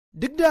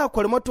Duk da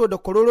kwarmato da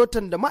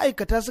kwarorotan da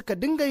ma'aikata suka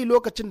dinga yi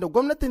lokacin da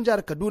gwamnatin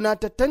jihar Kaduna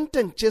ta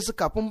tantance su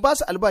kafin ba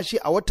su albashi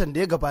a watan da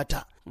ya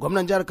gabata.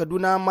 Gwamnan jihar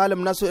Kaduna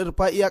Malam Nasiru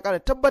Irfa'i ya ƙara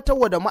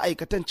tabbatarwa da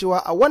ma'aikatan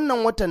cewa a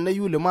wannan watan na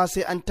Yuli ma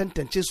sai an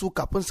tantance su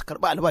kafin su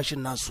karɓi albashin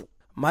nasu.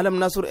 Malam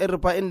Nasiru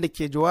Irfa'in da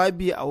ke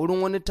jawabi a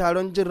wurin wani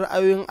taron jin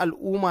ra'ayoyin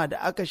al'umma da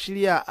aka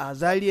shirya a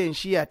Zariyan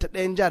Shiya ta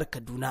ɗayan jihar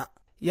Kaduna.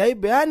 Ya yi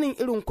bayanin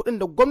irin kuɗin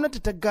da gwamnati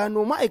ta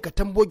gano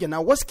ma'aikatan boge na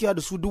waskewa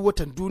da su duk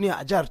watan duniya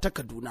a jihar ta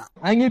Kaduna.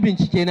 An yi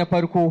bincike na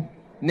farko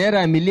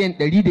naira miliyan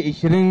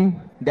 120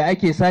 da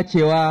ake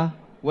sacewa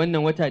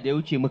wannan wata da ya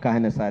wuce muka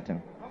hana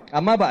satan.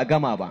 Amma ba a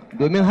gama ba,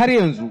 domin har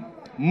yanzu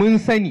mun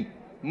sani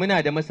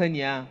muna da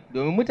masaniya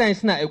domin mutane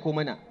suna aiko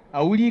mana.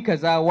 A wuri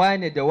kaza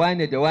wane da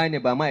wane da wane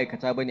ba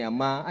ma'aikata ba ne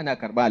amma ana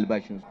karɓa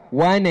albashinsu.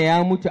 Wane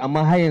ya mutu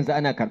amma har yanzu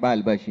ana karɓa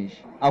albashin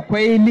shi.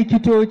 Akwai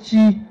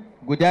likitoci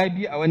guda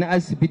biyu a wani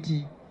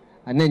asibiti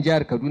a nan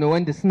jihar Kaduna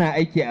wanda suna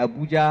aiki a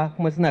Abuja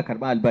kuma suna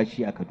karɓar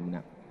albashi a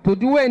Kaduna. To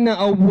duk wayannan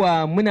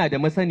abubuwa muna da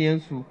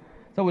masaniyansu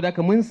saboda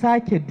haka mun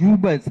sake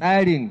duba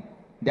tsarin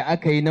da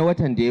aka yi na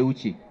watan da ya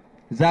wuce.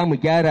 Za mu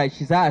gyara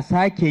shi, za a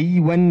sake yi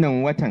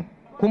wannan watan.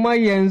 Kuma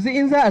yanzu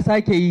in za a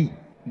sake yi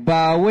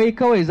ba wai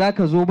kawai za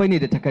ka zo bane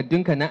da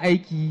takaddunka na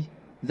aiki,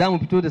 za mu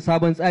fito da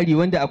sabon tsari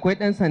wanda akwai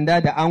ɗan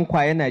sanda da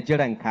ankwa yana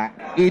jiran ka.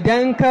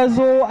 Idan ka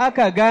zo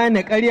aka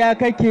gane ƙarya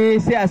kake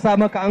sai a sa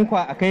maka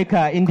ankwa a kai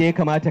ka inda ya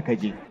kamata ka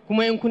je.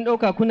 Kuma in kun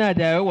ɗauka kuna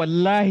da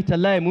wallahi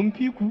tallahi mun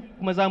fi ku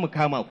kuma za mu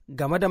kama ku.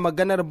 Game da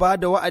maganar ba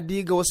da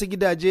wa'adi ga wasu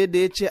gidaje da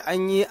ya ce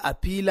an yi a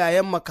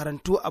filayen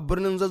makarantu a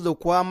birnin Zazzau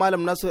kuwa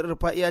Malam Nasiru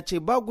Irfa'i ya ce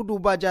ba gudu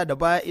ba ja da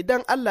baya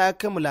idan Allah ya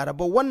kai mu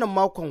Laraba wannan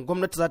makon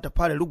gwamnati za ta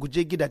fara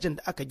ruguje gidajen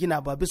da aka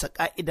gina ba bisa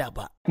ka'ida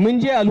ba. Mun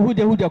je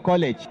Alhuda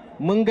College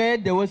mun ga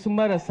yadda wasu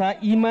marasa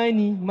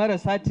imani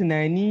marasa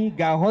tunani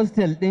ga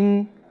hostel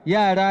ɗin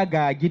yara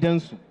ga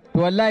gidansu. To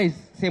wallahi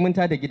sai mun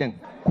tada gidan.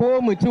 Ko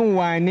mutum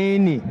wane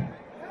ne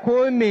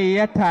ko me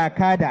ya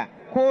taka da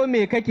ko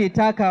me kake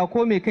taka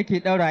ko me kake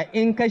daura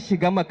in ka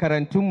shiga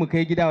makarantun mu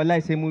kai gida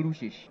wallahi sai mun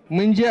rushe shi.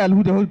 Mun je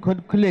Alhuda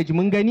College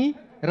mun gani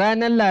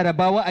ranar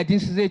Laraba wa'adin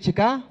su zai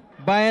cika,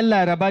 bayan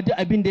Laraba duk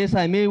abin da ya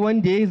same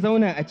wanda ya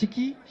zauna a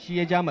ciki shi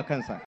ya ja ma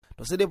kansa.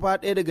 To sai dai fa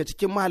ɗaya daga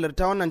cikin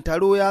mahalarta wannan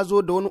taro ya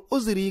zo da wani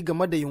uzuri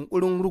game da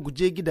yunkurin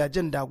ruguje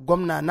gidajen da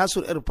gwamna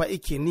Nasiru Irfa'i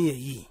ke niyya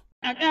yi.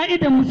 A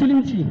ƙa'idar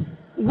musulunci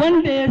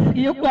wanda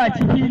ya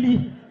kwaci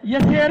fili ya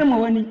sayar ma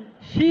wani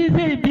shi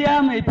zai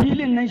biya mai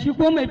filin nan, shi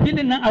ko mai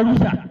filin nan a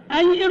rusa.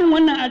 An yi irin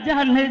wannan a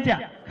jihar Niger,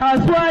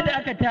 kasuwa da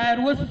aka tayar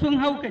wasu sun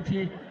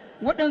haukace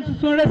waɗansu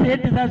sun rasa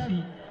yadda za su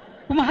yi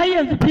kuma har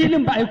yanzu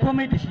filin ba a yi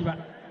komai da shi ba.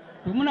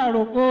 To muna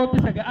roƙo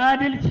bisa ga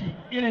adalci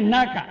irin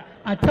naka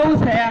a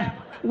tausaya,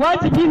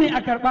 wajibi ne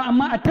a karɓa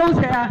amma a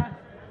tausaya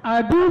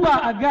a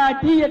duba a ga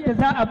yadda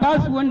za a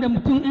basu wanda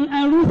mutum in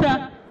an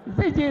rusa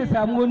zai je ya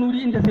samu wani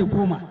wuri inda zai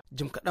koma.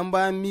 Jim kaɗan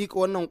bayan miƙa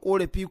wannan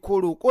ƙorafi ko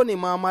roƙo ne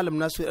ma Malam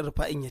Nasiru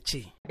Irfa'in ya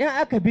ce. In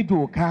aka bi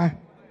doka,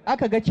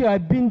 aka ga cewa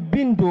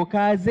bin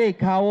doka zai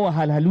kawo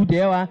halhalu da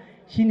yawa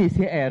shine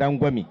sai a yi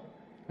rangwame.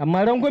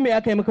 Amma rangwame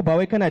aka yi maka ba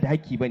wai kana da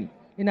haƙƙi ba ne.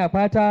 Ina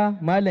fata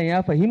Malam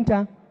ya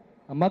fahimta,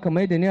 amma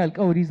kamar da ne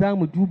alƙawari za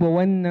mu duba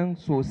wannan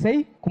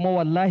sosai kuma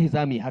wallahi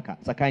za mu yi haka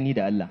tsakani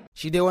da Allah.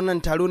 Shi dai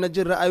wannan taro na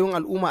jin ra'ayoyin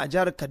al'umma a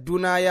jihar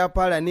Kaduna ya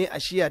fara ne a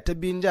shiya ta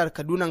biyun jihar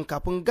Kaduna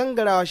kafin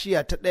gangarawa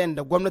shiya ta ɗayan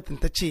da gwamnatin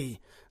ta ce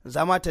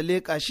zama ta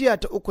leƙa shiya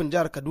ta ukun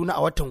jihar Kaduna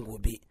a watan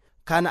gobe.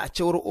 Kana a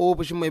cewar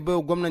ofishin mai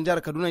baiwa gwamnan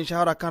jihar Kaduna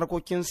shawara kan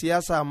harkokin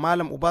siyasa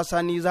Malam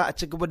Ubasani za a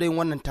ci gaba da yin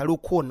wannan taro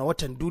kowane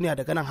watan duniya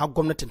daga nan har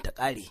gwamnatin ta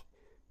ƙare.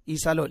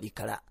 Isa Lawal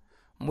Ikara,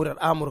 murar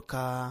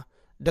Amurka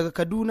daga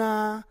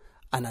Kaduna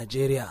a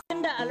Najeriya.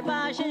 Inda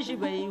albashin shi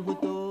bai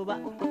huto ba,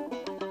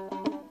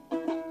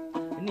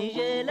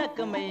 Nije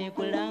laka mai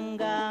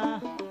kuranga,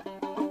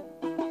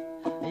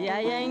 ya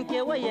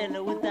yanke wayar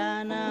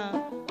wutana,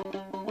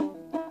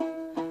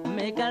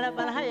 mai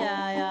karɓar haya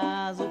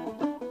ya zo,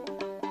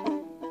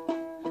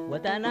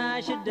 wata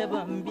na shidda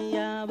ban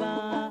biya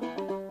ba,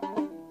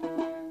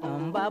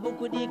 an babu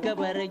kuɗi ka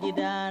bar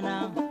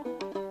gidana,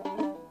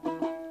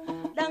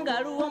 ɗan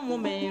garuwanmu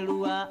mai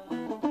ruwa.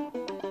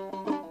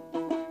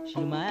 Shi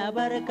ma ya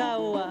bar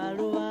kawo a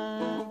ruwa,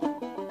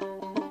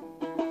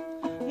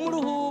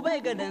 murhu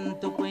bai gadan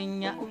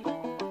tukunya,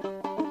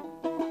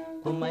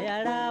 kuma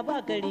yara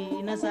ba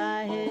gari na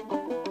sahe,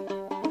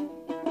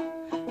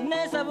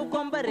 nesa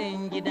bukon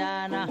barin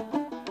gidana,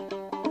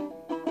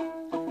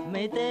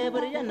 mai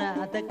tebur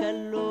yana ta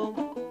kallo,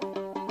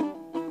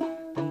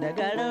 tun da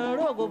garin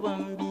rogo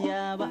ban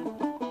biya ba,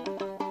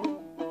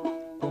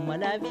 kuma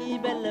labi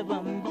bella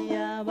ban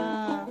biya ba.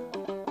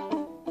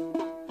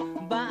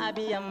 Ba a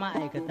biyan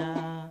ma'aikata,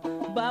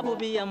 babu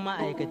biyan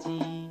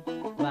ma'aikaci,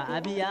 ba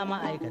a biya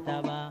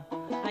ma'aikata ba,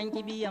 an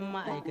ki biyan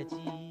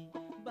ma'aikaci.